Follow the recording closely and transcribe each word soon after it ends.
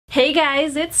Hey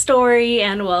guys, it's Story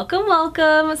and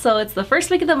welcome. So it's the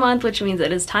first week of the month, which means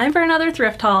it is time for another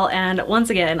thrift haul, and once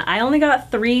again I only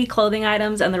got 3 clothing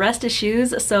items and the rest is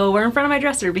shoes, so we're in front of my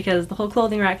dresser because the whole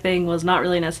clothing rack thing was not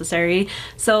really necessary.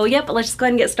 So yep, let's just go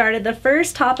ahead and get started. The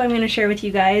first top I'm going to share with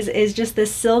you guys is just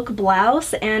this silk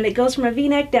blouse, and it goes from a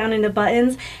v-neck down into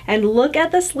buttons, and look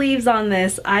at the sleeves on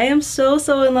this. I am so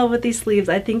in love with these sleeves.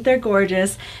 I think they're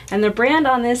gorgeous, and the brand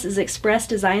on this is Express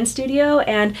Design Studio,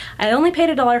 and I only paid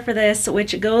 $1 for this,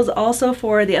 which goes also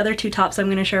for the other 2 tops I'm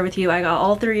going to share with you. I got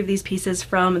all 3 of these pieces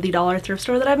from the dollar thrift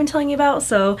store that I've been telling you about,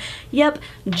 so yep,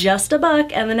 just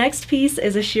 $1. And the next piece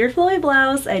is a sheer flowy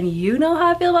blouse, and you know how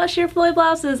I feel about sheer flowy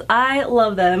blouses. I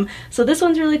love them. So this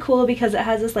one's really cool because it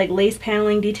has this like lace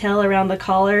paneling detail around the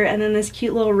collar, and then this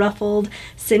cute little ruffled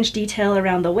cinch detail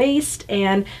around the waist,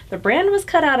 and the brand was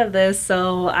cut out of this,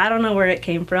 so I don't know where it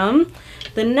came from.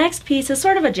 The next piece is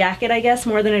sort of a jacket, I guess,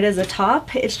 more than it is a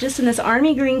top. It's just in this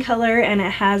army green color, and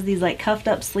it has these like cuffed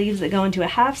up sleeves that go into a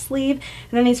half sleeve,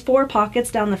 and then these 4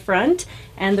 pockets down the front.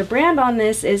 And the brand on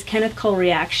this is Kenneth Cole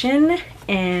Reaction.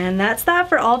 And that's that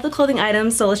for all of the clothing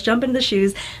items, so let's jump into the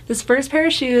shoes. This first pair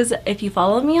of shoes, if you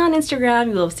follow me on Instagram,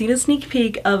 you will have seen a sneak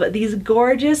peek of these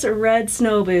gorgeous red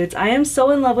snow boots. I am so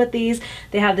in love with these.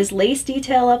 They have this lace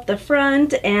detail up the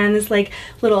front and this like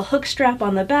little hook strap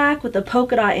on the back with the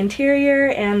polka dot interior,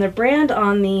 and the brand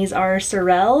on these are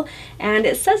Sorel, and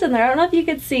it says in there, I don't know if you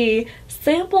could see,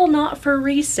 sample not for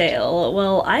resale.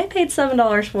 Well, I paid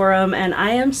 $7 for them, and I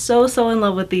am so in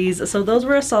love with these, so those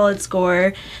were a solid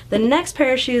score. The next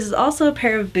pair of shoes is also a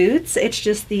pair of boots. It's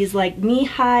just these like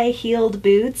knee-high heeled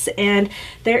boots, and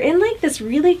they're in like this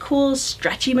really cool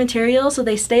stretchy material, so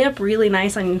they stay up really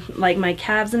nice on like my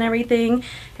calves and everything.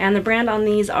 And the brand on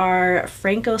these are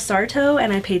Franco Sarto,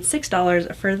 and I paid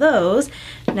 $6 for those.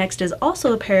 Next is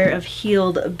also a pair of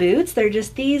heeled boots. They're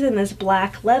just these in this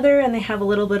black leather, and they have a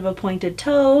little bit of a pointed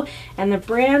toe, and the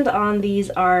brand on these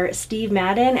are Steve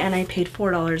Madden, and I paid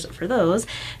 $4 for those.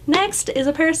 Next is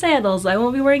a pair of sandals. I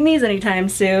won't be wearing these anytime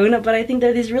soon, but I think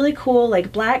they're these really cool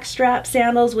like black strap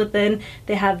sandals within.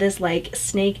 They have this like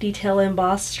snake detail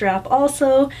embossed strap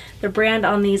also. The brand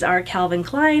on these are Calvin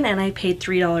Klein, and I paid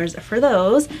 $3 for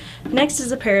those. Next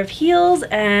is a pair of heels,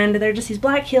 and they're just these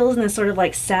black heels in this sort of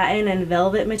like satin and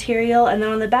velvet material, and then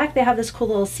on the back they have this cool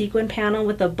little sequin panel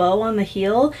with a bow on the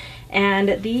heel,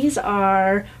 and these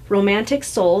are Romantic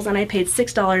Soles, and I paid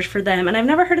 $6 for them. And I've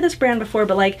never heard of this brand before,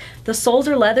 but like the soles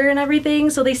are leather and everything,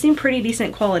 so they seem pretty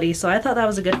decent quality, so I thought that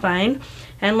was a good find.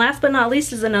 And last but not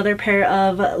least is another pair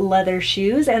of leather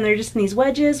shoes, and they're just in these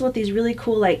wedges with these really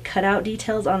cool like cutout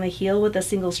details on the heel with a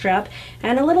single strap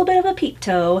and a little bit of a peep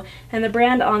toe. And the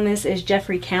brand on this is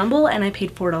Jeffrey Campbell, and I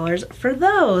paid $4 for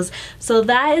those. So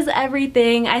that is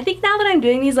everything. I think now that I'm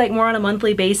doing these like more on a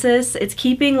monthly basis, it's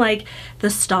keeping like the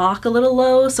stock a little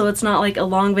low, so it's not like a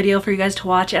long video for you guys to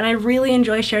watch, and I really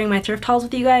enjoy sharing my thrift hauls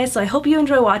with you guys, so I hope you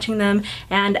enjoy watching them.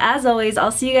 And as always,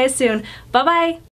 I'll see you guys soon. Bye bye.